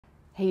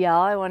Hey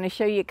y'all, I want to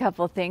show you a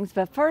couple things,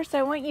 but first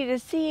I want you to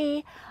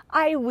see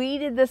I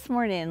weeded this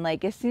morning.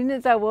 Like as soon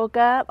as I woke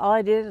up, all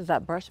I did is I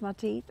brushed my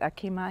teeth, I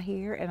came out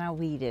here and I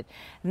weeded.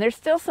 And there's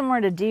still some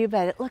more to do,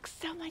 but it looks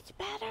so much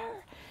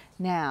better.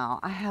 Now,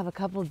 I have a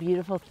couple of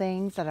beautiful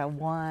things that I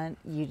want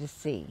you to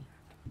see.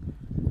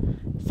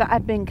 So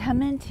I've been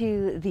coming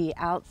to the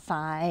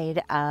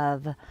outside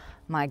of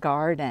my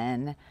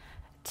garden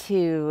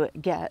to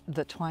get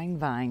the twine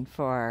vine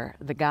for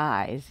the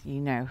guys. You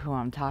know who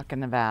I'm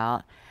talking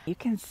about. You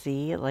can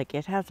see like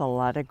it has a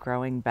lot of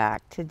growing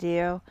back to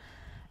do.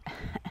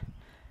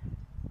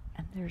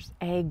 And there's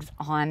eggs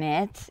on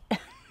it.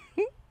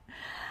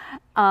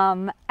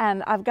 And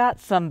I've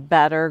got some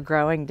better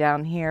growing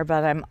down here,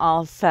 but I'm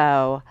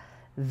also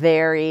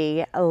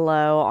very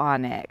low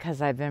on it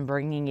because I've been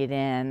bringing it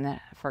in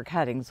for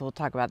cuttings. We'll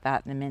talk about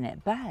that in a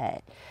minute.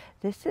 But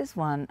this is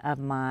one of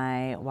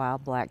my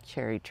wild black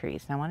cherry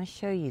trees. And I want to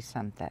show you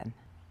something.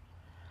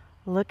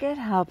 Look at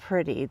how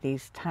pretty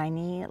these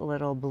tiny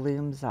little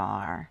blooms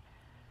are.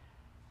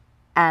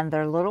 And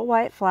they're little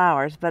white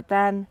flowers, but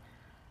then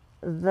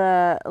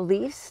the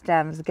leaf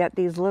stems get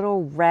these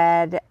little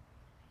red,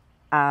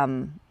 I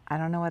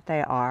don't know what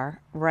they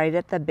are, right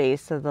at the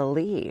base of the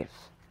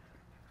leaf.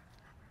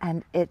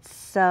 And it's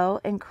so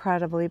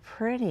incredibly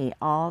pretty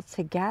all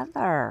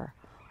together.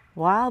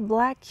 Wild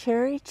black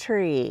cherry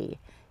tree.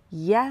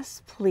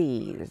 Yes,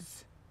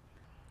 please.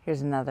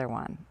 Here's another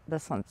one.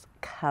 This one's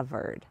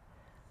covered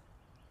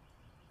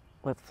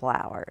with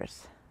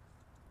flowers.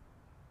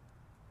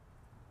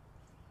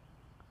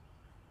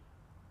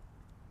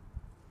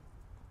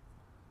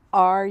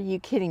 Are you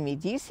kidding me?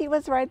 Do you see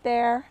what's right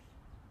there?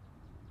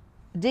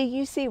 Do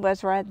you see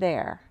what's right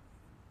there?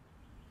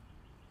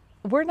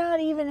 We're not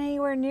even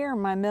anywhere near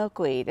my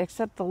milkweed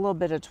except a little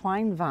bit of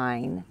twine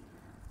vine.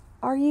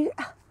 Are you?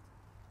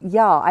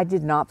 Y'all, I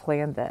did not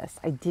plan this.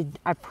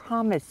 I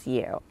promise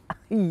you.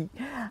 Oh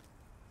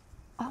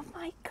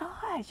my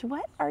gosh,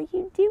 what are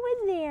you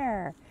doing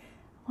there?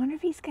 I wonder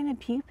if he's gonna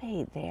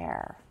pupate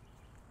there.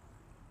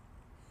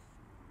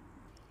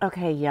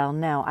 Okay, y'all,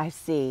 no, I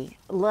see.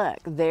 Look,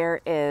 there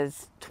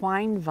is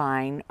twine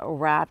vine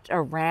wrapped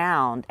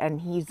around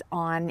and he's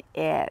on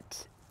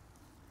it.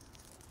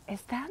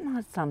 Is that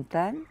not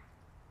something?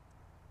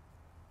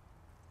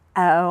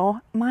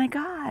 Oh my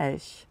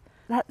gosh.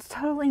 That's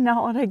totally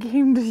not what I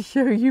came to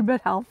show you,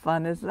 but how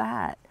fun is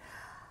that?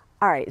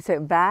 All right, so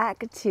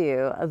back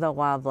to the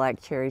wild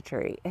black cherry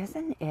tree.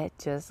 Isn't it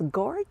just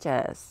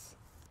gorgeous?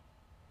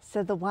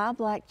 So the wild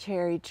black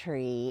cherry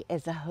tree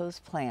is a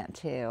host plant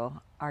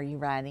too. Are you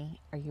ready?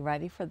 Are you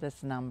ready for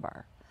this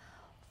number?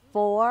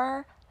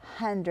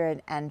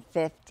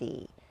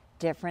 450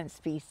 different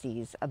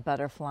species of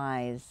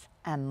butterflies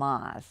and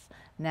moths.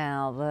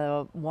 Now,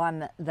 the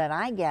one that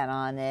I get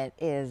on it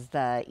is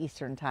the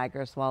Eastern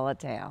Tiger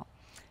Swallowtail.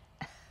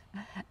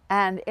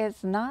 And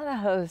it's not a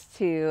host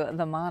to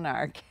the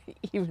Monarch,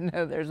 even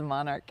though there's a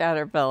Monarch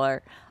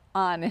caterpillar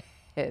on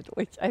it,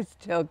 which I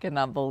still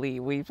cannot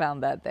believe we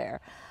found that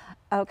there.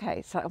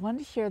 Okay, so I want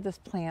to share this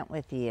plant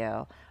with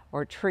you,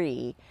 or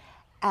tree,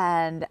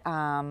 and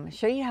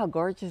show you how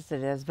gorgeous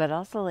it is, but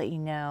also let you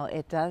know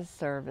it does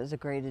serve as a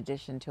great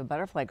addition to a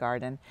butterfly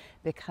garden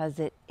because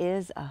it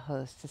is a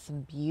host to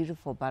some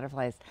beautiful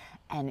butterflies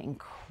and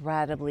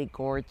incredibly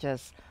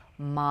gorgeous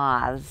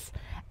moths.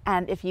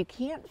 And if you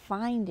can't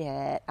find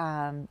it,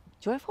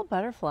 Joyful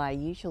Butterfly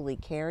usually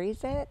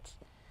carries it.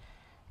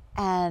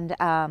 And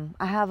I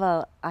have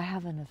an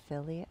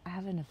affiliate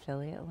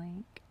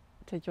link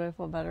to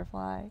Joyful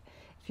Butterfly.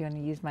 If you want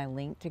to use my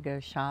link to go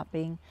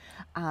shopping,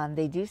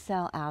 they do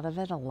sell out of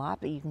it a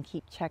lot, but you can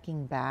keep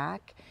checking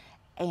back.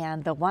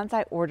 And the ones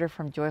I order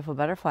from Joyful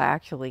Butterfly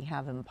actually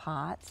have in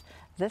pots.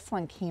 This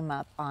one came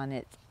up on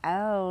its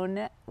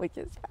own, which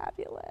is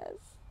fabulous.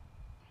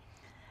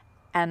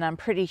 And I'm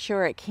pretty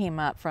sure it came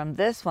up from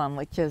this one,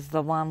 which is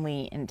the one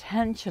we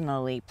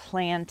intentionally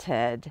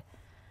planted.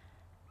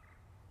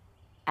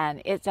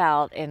 And it's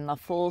out in the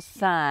full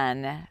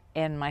sun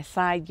in my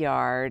side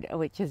yard,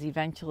 which is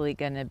eventually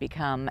going to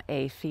become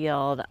a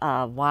field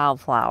of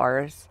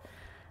wildflowers.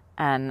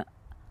 And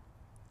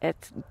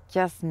it's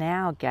just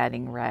now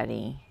getting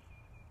ready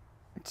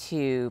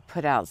to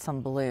put out some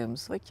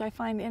blooms, which I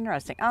find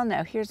interesting. Oh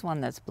no, here's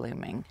one that's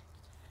blooming.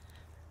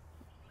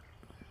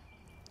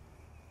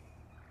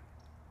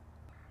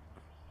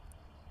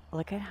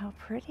 Look at how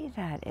pretty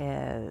that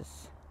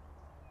is.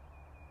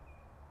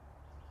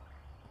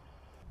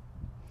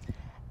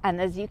 And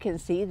as you can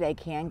see, they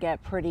can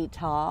get pretty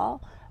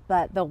tall,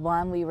 but the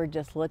one we were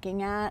just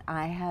looking at,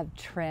 I have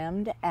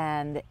trimmed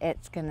and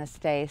it's gonna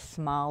stay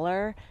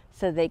smaller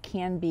so they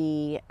can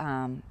be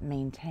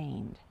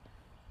maintained.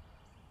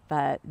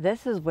 But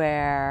this is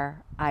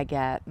where I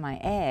get my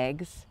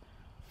eggs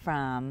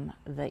from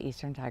the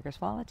Eastern Tiger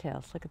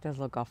Swallowtails. Look at those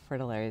little Gulf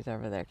fritillaries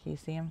over there. Can you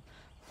see them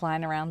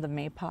flying around the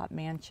Maypop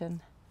mansion?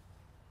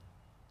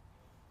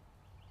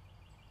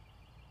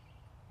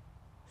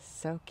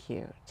 So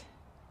cute.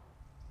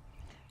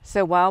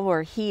 So while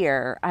we're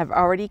here, I've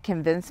already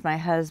convinced my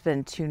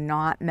husband to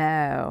not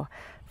mow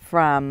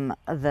from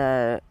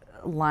the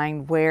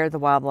line where the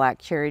wild black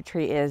cherry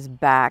tree is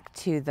back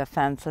to the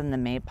fence in the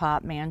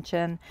Maypop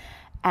mansion.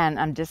 And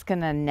I'm just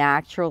going to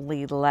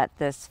naturally let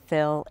this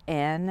fill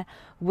in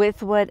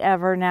with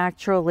whatever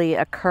naturally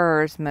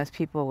occurs. Most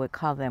people would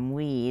call them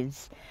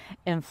weeds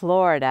in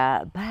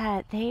Florida,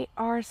 but they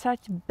are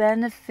such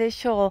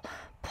beneficial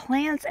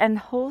plants and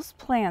host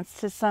plants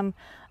to some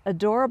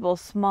adorable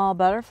small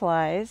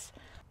butterflies.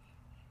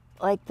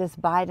 Like this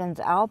Biden's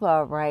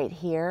elbow right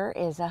here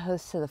is a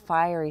host to the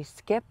fiery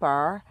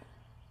skipper,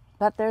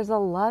 but there's a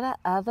lot of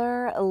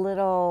other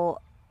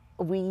little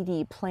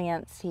weedy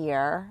plants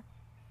here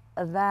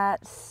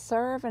that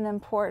serve an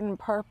important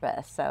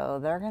purpose. So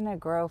they're going to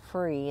grow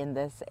free in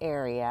this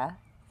area.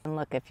 And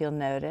look, if you'll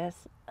notice,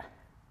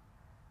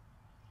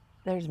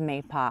 there's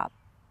Maypop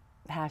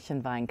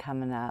passion vine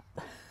coming up.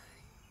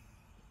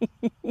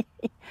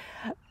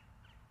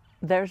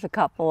 There's a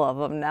couple of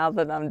them now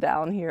that I'm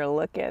down here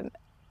looking.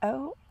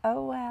 Oh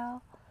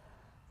well.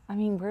 I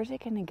mean, where's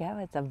it going to go?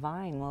 It's a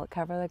vine. Will it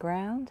cover the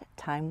ground?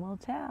 Time will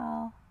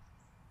tell.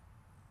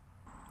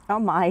 Oh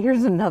my,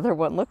 here's another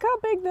one. Look how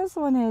big this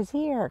one is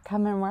here,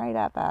 coming right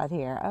up out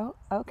here. Oh,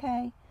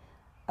 okay.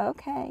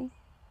 Okay.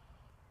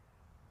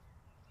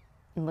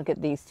 And look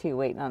at these two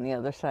waiting on the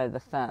other side of the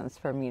fence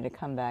for me to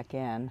come back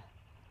in.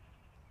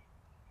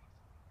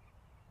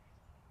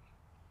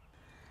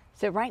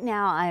 So right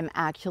now I'm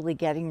actually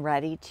getting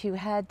ready to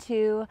head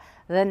to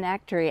the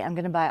nectary. I'm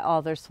going to buy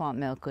all their swamp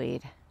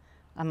milkweed.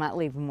 I might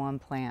leave them one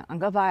plant. I'm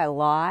going to buy a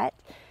lot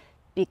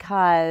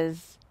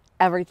because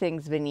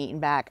everything's been eaten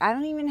back. I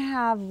don't even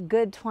have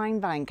good twine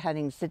vine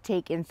cuttings to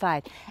take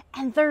inside,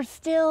 and they're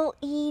still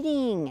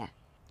eating.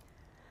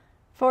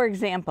 For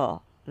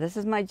example, this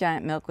is my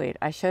giant milkweed.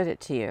 I showed it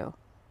to you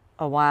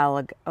a while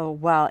ago,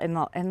 well,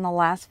 in the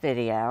last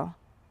video.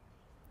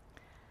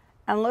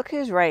 And look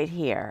who's right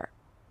here.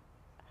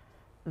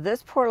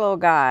 This poor little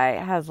guy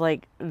has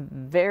like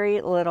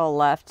very little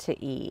left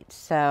to eat.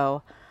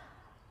 So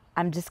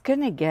I'm just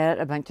gonna get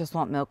a bunch of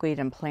swamp milkweed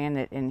and plant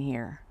it in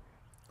here.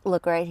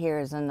 Look, right here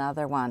is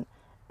another one.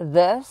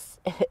 This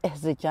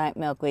is a giant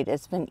milkweed.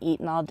 It's been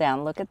eaten all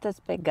down. Look at this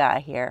big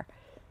guy here.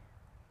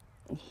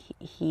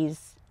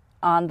 He's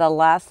on the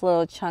last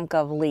little chunk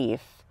of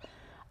leaf.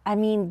 I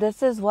mean,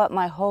 this is what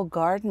my whole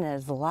garden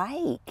is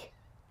like.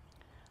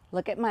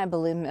 Look at my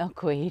balloon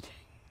milkweed.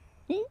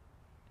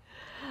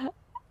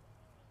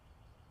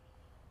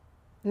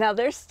 Now,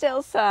 there's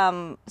still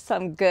some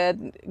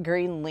good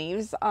green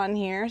leaves on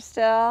here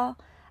still.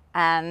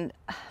 And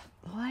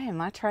boy,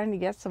 am I trying to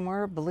get some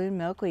more balloon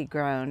milkweed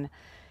grown.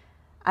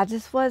 I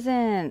just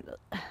wasn't,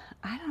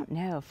 I don't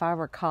know if I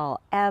recall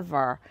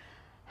ever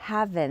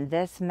having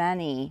this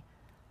many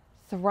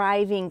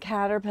thriving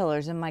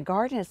caterpillars in my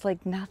garden. It's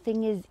like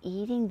nothing is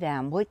eating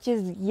them, which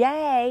is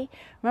yay.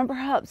 Remember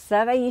how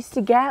upset I used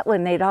to get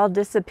when they'd all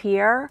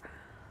disappear?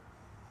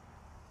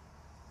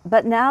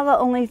 But now the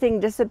only thing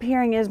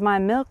disappearing is my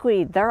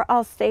milkweed. They're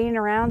all staying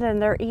around and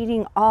they're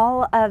eating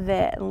all of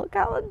it. And look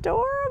how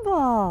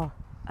adorable.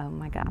 Oh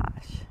my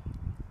gosh.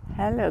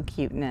 Hello,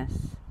 cuteness.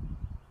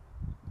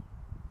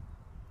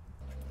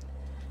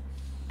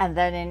 And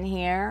then in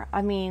here,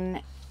 I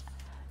mean,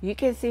 you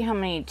can see how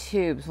many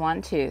tubes.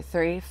 1, 2,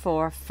 3,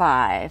 4,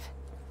 5,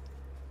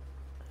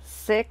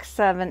 6,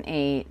 7,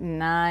 8,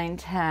 9,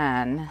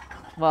 10.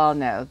 Well,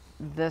 no,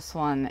 this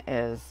one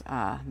is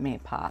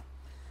Maypop.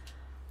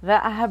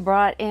 That I have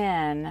brought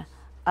in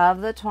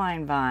of the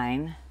twine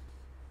vine,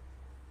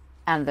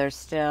 and they're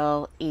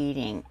still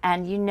eating.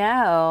 And you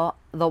know,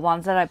 the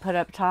ones that I put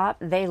up top,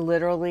 they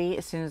literally,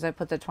 as soon as I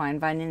put the twine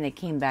vine in, they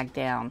came back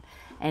down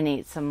and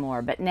ate some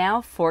more. But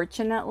now,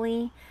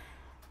 fortunately,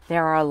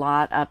 there are a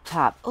lot up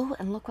top. Oh,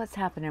 and look what's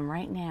happening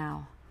right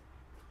now.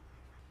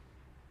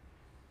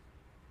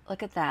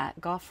 Look at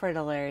that. Gulf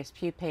fritillaries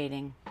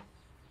pupating.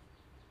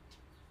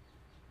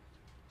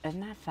 Isn't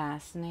that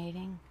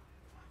fascinating?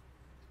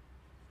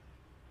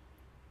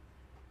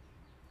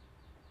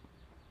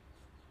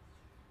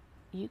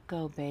 You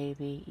go,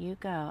 baby. You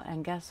go.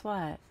 And guess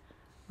what?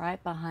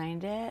 Right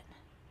behind it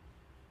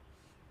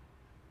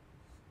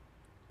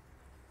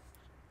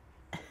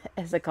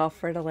is a Gulf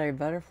fritillary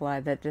butterfly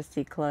that just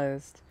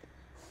eclosed.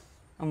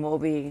 And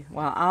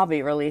I'll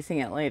be releasing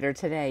it later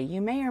today. You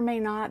may or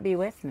may not be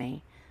with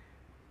me,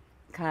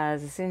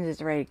 because as soon as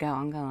it's ready to go,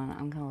 I'm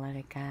gonna let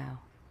it go.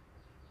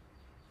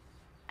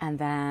 And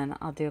then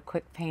I'll do a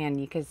quick pan.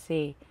 You can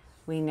see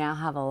we now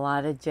have a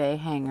lot of jay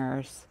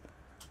hangers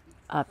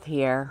up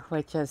here,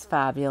 which is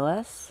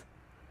fabulous.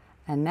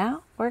 And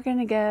now we're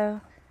gonna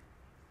go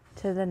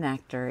to the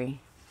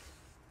nectary.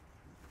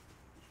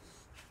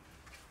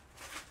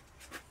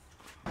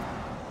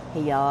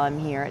 Hey y'all, I'm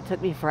here. It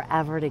took me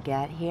forever to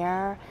get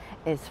here.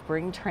 It's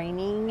spring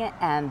training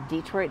and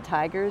Detroit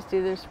Tigers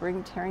do their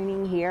spring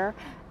training here.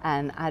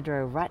 And I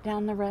drove right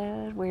down the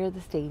road where the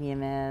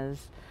stadium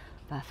is.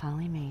 But I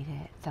finally made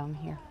it, so I'm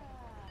here.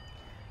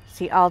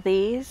 See all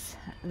these?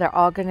 They're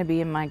all gonna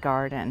be in my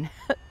garden.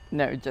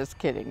 No, just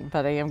kidding,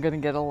 but I am going to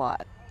get a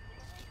lot.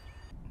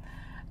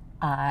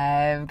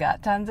 I've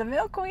got tons of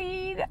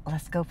milkweed.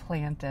 Let's go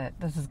plant it.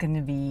 This is going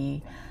to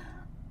be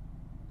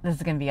This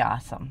is gonna be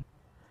awesome.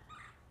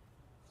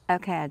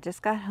 Okay, I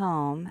just got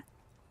home,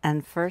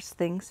 and first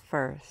things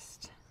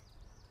first,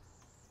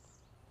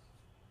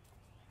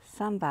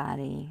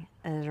 somebody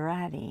is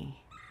ready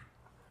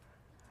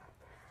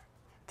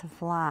to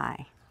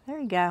fly. There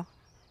you go.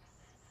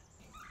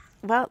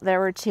 Well, there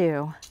were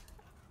two.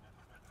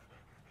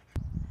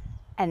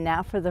 And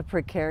now for the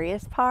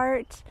precarious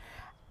part.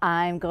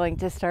 I'm going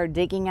to start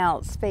digging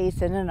out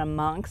space in and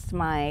amongst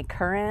my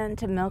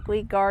current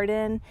milkweed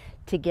garden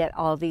to get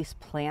all these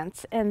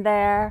plants in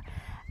there.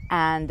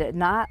 And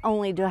not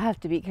only do I have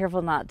to be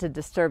careful not to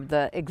disturb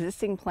the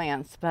existing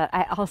plants, but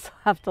I also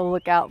have to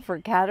look out for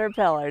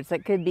caterpillars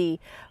that could be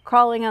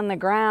crawling on the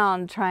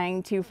ground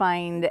trying to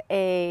find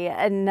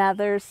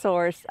another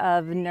source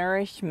of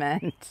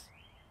nourishment.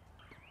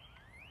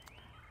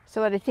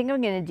 So what I think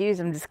I'm going to do is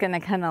I'm just going to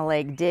kind of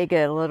like dig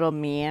a little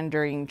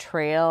meandering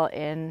trail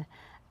in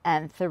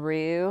and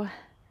through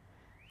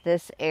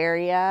this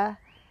area,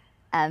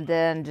 and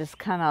then just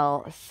kind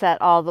of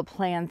set all the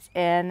plants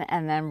in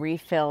and then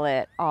refill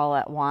it all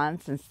at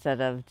once instead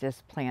of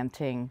just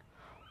planting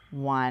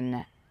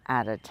one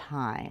at a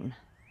time.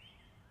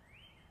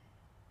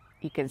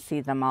 You can see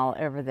them all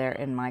over there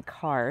in my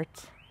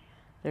cart.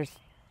 There's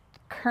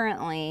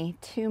currently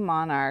 2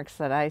 monarchs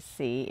that I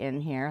see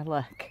in here.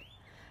 Look,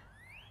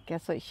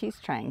 guess what she's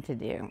trying to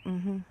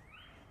do?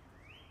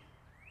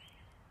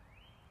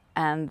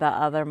 And the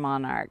other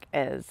monarch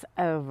is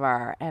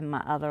over in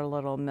my other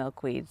little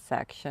milkweed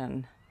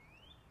section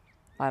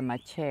by my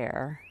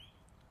chair.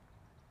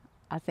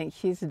 I think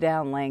she's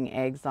down laying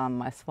eggs on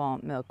my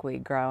swamp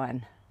milkweed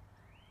growing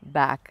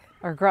back,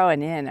 or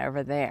growing in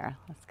over there.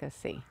 Let's go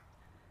see.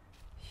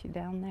 Is she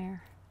down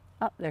there?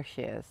 Oh, there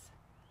she is.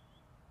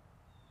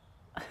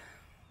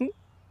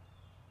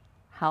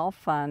 How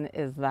fun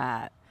is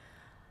that?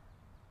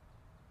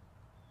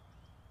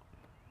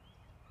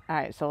 All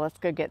right, so let's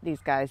go get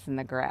these guys in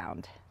the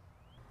ground.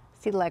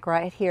 See, like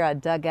right here, I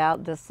dug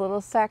out this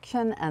little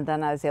section, and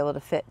then I was able to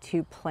fit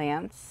 2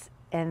 plants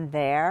in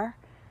there.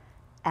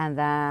 And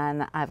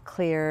then I've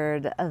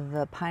cleared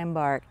the pine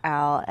bark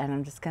out, and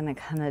I'm just gonna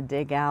kind of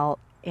dig out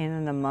in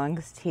and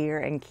amongst here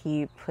and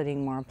keep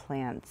putting more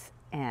plants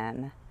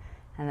in.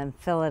 And then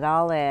fill it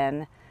all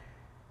in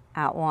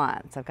at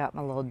once. I've got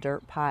my little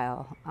dirt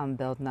pile I'm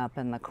building up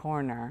in the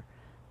corner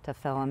to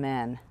fill them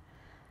in.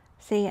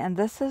 See, and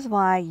this is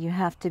why you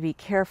have to be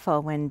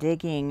careful when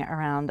digging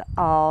around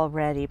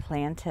already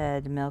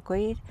planted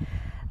milkweed.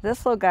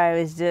 This little guy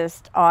was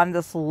just on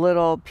this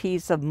little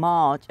piece of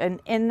mulch and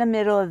in the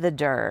middle of the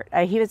dirt.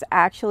 He was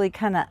actually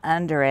kind of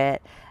under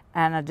it,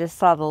 and I just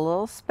saw the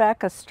little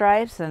speck of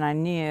stripes and I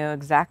knew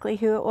exactly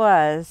who it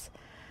was.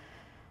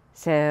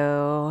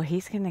 So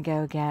he's gonna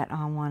go get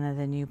on one of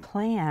the new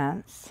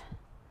plants.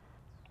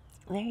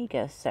 There you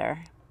go, sir.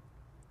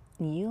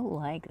 You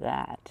like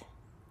that.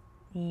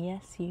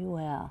 Yes, you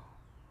will.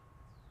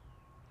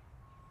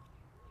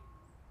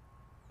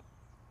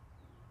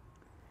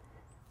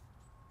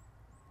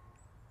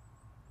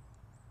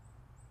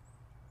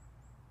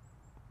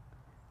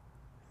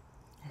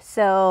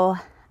 So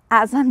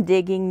as I'm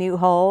digging new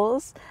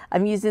holes,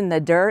 I'm using the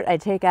dirt I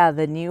take out of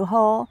the new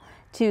hole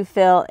to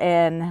fill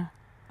in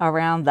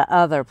around the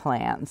other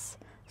plants.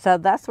 So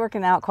that's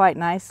working out quite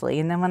nicely.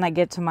 And then when I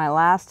get to my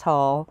last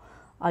hole,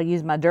 I'll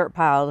use my dirt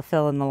pile to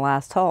fill in the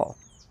last hole.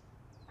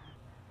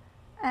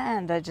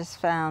 And I just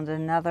found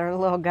another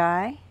little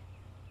guy.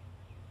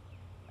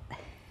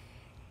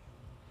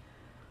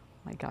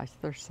 My gosh,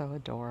 they're so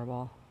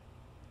adorable.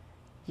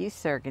 You,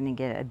 sir, are going to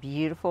get a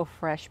beautiful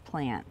fresh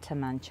plant to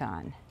munch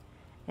on.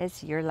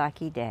 It's your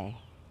lucky day.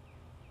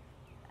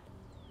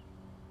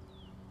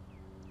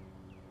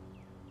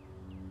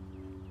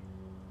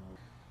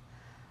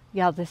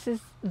 Y'all, this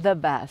is the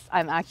best.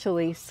 I'm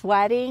actually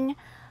sweating.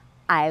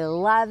 I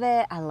love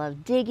it. I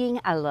love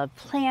digging. I love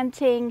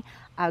planting.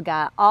 I've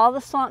got all the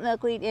swamp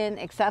milkweed in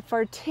except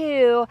for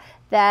 2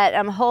 that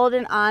I'm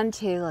holding on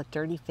to. Look,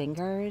 dirty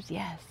fingers.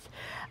 Yes.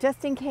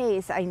 Just in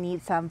case I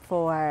need some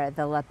for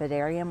the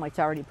lepidarium, which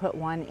I already put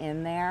 1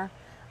 in there.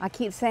 I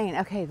keep saying,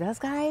 okay, those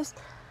guys,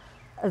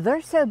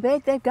 they're so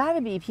big, they've got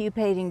to be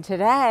pupating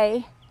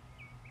today.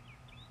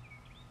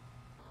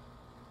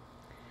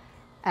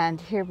 And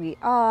here we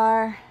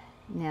are.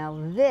 Now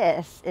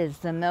this is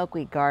the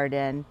milkweed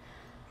garden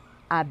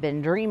I've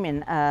been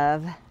dreaming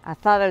of. I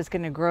thought I was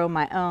going to grow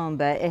my own,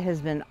 but it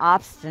has been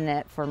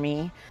obstinate for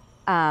me.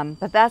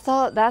 But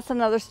that's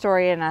another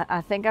story, and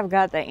I think I've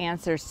got the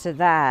answers to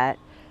that.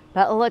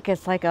 But look,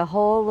 it's like a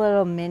whole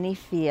little mini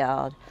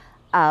field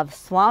of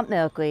swamp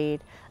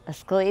milkweed,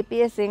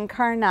 Asclepias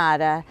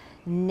incarnata,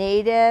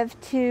 native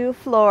to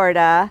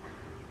Florida.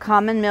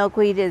 Common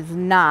milkweed is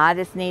not.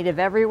 It's native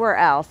everywhere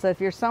else. So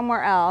if you're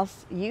somewhere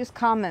else, use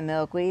common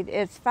milkweed.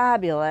 It's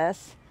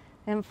fabulous.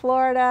 In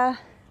Florida,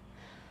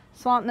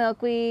 swamp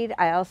milkweed.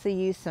 I also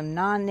use some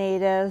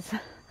non-natives,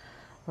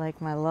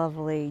 like my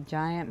lovely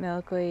giant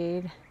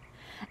milkweed.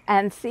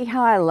 And see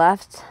how I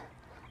left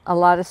a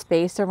lot of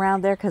space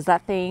around there, because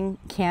that thing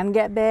can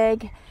get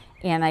big,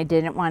 and I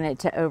didn't want it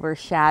to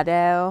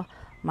overshadow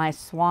my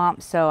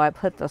swamp, so I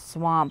put the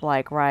swamp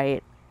like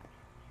right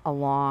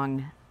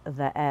along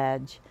the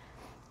edge.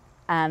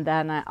 And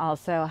then I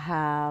also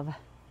have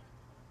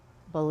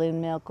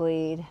balloon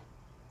milkweed,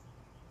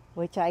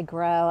 which I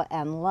grow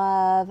and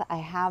love. I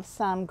have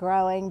some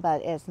growing,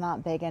 but it's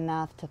not big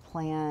enough to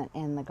plant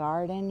in the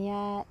garden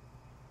yet.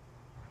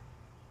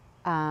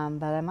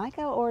 But I might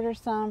go order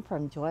some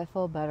from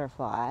Joyful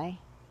Butterfly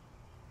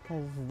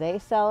because they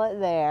sell it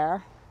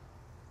there.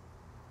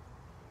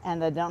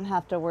 And I don't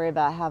have to worry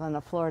about having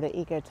a Florida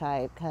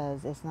ecotype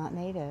because it's not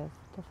native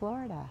to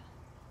Florida.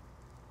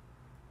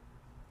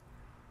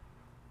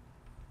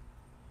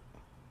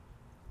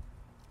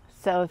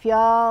 So if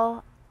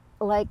y'all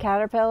like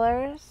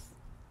caterpillars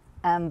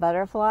and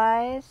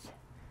butterflies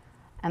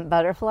and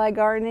butterfly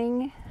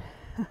gardening,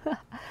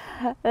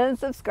 then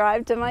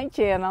subscribe to my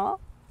channel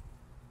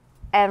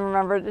and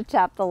remember to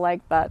tap the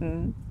like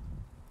button.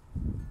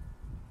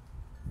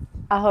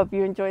 I hope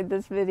you enjoyed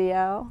this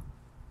video,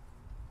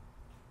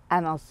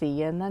 and I'll see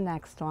you in the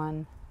next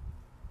one.